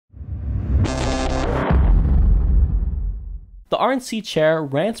The RNC Chair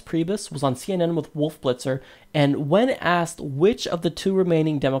Rance Priebus was on CNN with Wolf Blitzer, and when asked which of the two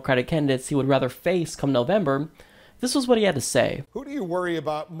remaining Democratic candidates he would rather face come November, this was what he had to say. Who do you worry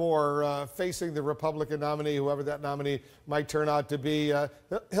about more facing the Republican nominee, whoever that nominee might turn out to be,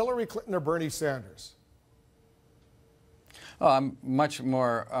 Hillary Clinton or Bernie Sanders? Oh, I'm much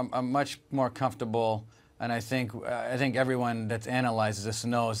more comfortable, and I think everyone that analyzes this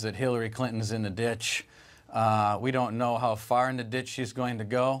knows that Hillary Clinton's in the ditch. We don't know how far in the ditch she's going to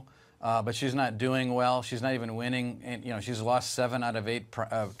go, but she's not doing well. She's not even winning. And, you know, she's lost 7 out of 8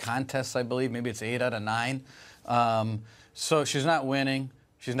 contests, I believe. Maybe it's 8 out of 9. So she's not winning.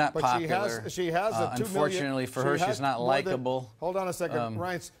 She's not popular. She has a 2 unfortunately for her, she's not likable. Hold on a second,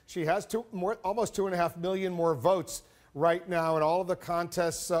 Rance. She has almost 2.5 million more votes right now in all of the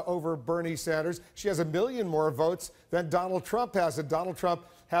contests over Bernie Sanders. She has 1 million more votes than Donald Trump has, and Donald Trump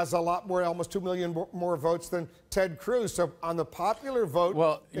has a lot more, almost 2 million more votes than Ted Cruz. So on the popular vote,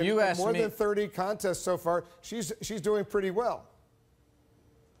 well, in more than 30 contests so far, she's doing pretty well.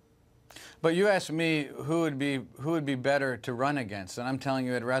 But you asked me who would be better to run against, and I'm telling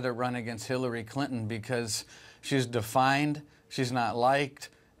you I'd rather run against Hillary Clinton because she's defined, she's not liked,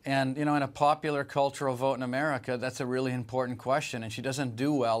 and you know, in a popular cultural vote in America, that's a really important question, and she doesn't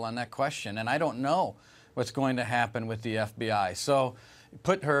do well on that question, and I don't know what's going to happen with the FBI. So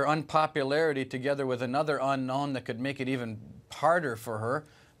put her unpopularity together with another unknown that could make it even harder for her.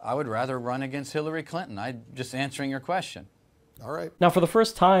 I would rather run against Hillary Clinton. I'm just answering your question. All right. Now, for the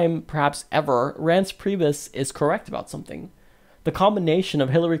first time, perhaps ever, Rance Priebus is correct about something. The combination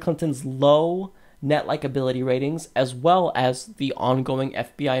of Hillary Clinton's low net likability ratings, as well as the ongoing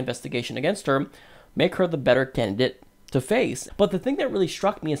FBI investigation against her, make her the better candidate to face. But the thing that really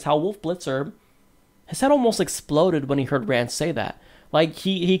struck me is how Wolf Blitzer, his head almost exploded when he heard Rance say that. Like,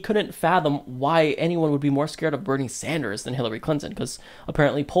 he couldn't fathom why anyone would be more scared of Bernie Sanders than Hillary Clinton, because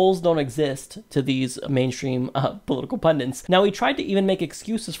apparently polls don't exist to these mainstream political pundits. Now, he tried to even make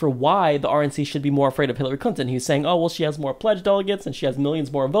excuses for why the RNC should be more afraid of Hillary Clinton. He was saying, oh, well, she has more pledged delegates, and she has millions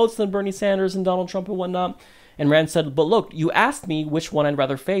more votes than Bernie Sanders and Donald Trump and whatnot. And Rance said, but look, you asked me which one I'd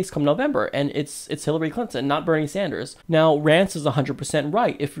rather face come November, and it's Hillary Clinton, not Bernie Sanders. Now, Rance is 100%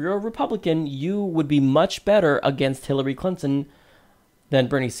 right. If you're a Republican, you would be much better against Hillary Clinton than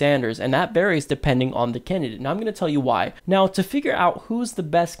Bernie Sanders, and that varies depending on the candidate. Now, I'm going to tell you why. Now, to figure out who's the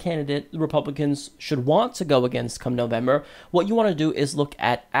best candidate the Republicans should want to go against come November, what you want to do is look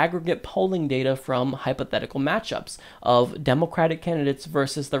at aggregate polling data from hypothetical matchups of Democratic candidates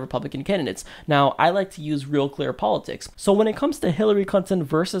versus the Republican candidates. Now, I like to use Real Clear Politics. So when it comes to Hillary Clinton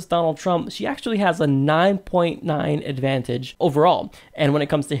versus Donald Trump, she actually has a 9.9 advantage overall. And when it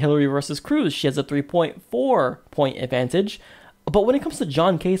comes to Hillary versus Cruz, she has a 3.4 point advantage. But when it comes to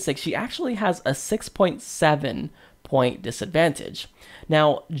John Kasich, she actually has a 6.7 point disadvantage.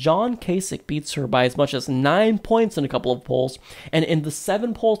 Now, John Kasich beats her by as much as 9 points in a couple of polls, and in the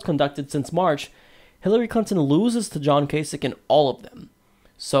 7 polls conducted since March, Hillary Clinton loses to John Kasich in all of them.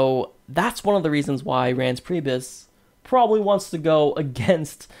 So that's one of the reasons why Rance Priebus probably wants to go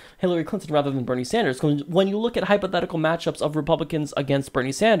against Hillary Clinton rather than Bernie Sanders. Because when you look at hypothetical matchups of Republicans against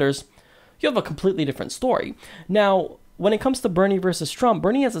Bernie Sanders, you have a completely different story. Now, when it comes to Bernie versus Trump,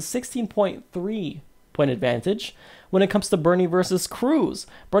 Bernie has a 16.3 point advantage. When it comes to Bernie versus Cruz,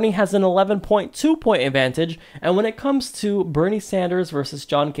 Bernie has an 11.2 point advantage. And when it comes to Bernie Sanders versus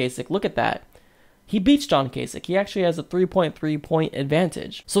John Kasich, look at that. He beats John Kasich. He actually has a 3.3 point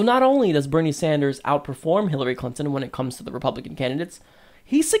advantage. So not only does Bernie Sanders outperform Hillary Clinton when it comes to the Republican candidates,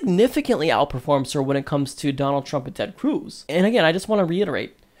 he significantly outperforms her when it comes to Donald Trump and Ted Cruz. And again, I just want to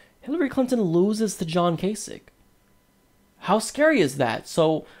reiterate, Hillary Clinton loses to John Kasich. How scary is that?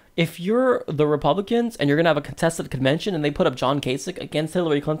 So if you're the Republicans and you're going to have a contested convention and they put up John Kasich against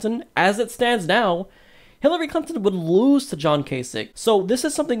Hillary Clinton, as it stands now, Hillary Clinton would lose to John Kasich. So this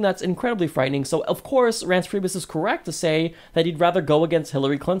is something that's incredibly frightening. So of course, Rance Priebus is correct to say that he'd rather go against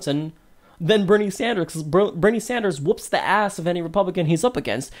Hillary Clinton than Bernie Sanders, because Bernie Sanders whoops the ass of any Republican he's up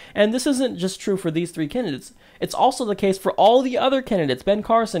against. And this isn't just true for these 3 candidates. It's also the case for all the other candidates, Ben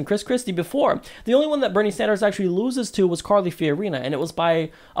Carson, Chris Christie before. The only one that Bernie Sanders actually loses to was Carly Fiorina, and it was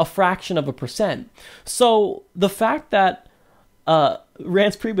by a fraction of a percent. So the fact that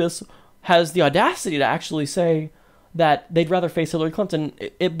Rance Priebus has the audacity to actually say that they'd rather face Hillary Clinton,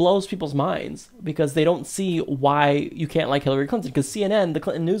 it blows people's minds because they don't see why you can't like Hillary Clinton. Because CNN, the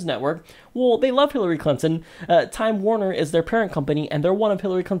Clinton News Network, well, they love Hillary Clinton. Time Warner is their parent company, and they're one of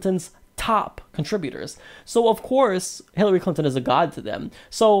Hillary Clinton's top contributors. So, of course, Hillary Clinton is a god to them.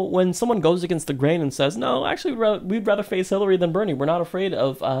 So when someone goes against the grain and says, no, actually, we'd rather face Hillary than Bernie. We're not afraid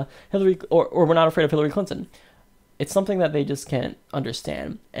of Hillary, or we're not afraid of Hillary Clinton. It's something that they just can't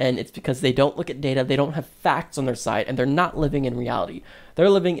understand. And it's because they don't look at data, they don't have facts on their side, and they're not living in reality. They're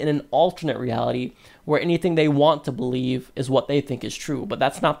living in an alternate reality where anything they want to believe is what they think is true. But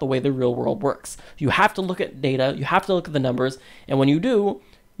that's not the way the real world works. You have to look at data, you have to look at the numbers, and when you do,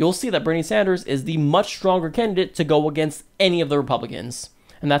 you'll see that Bernie Sanders is the much stronger candidate to go against any of the Republicans.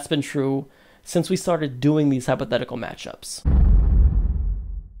 And that's been true since we started doing these hypothetical matchups.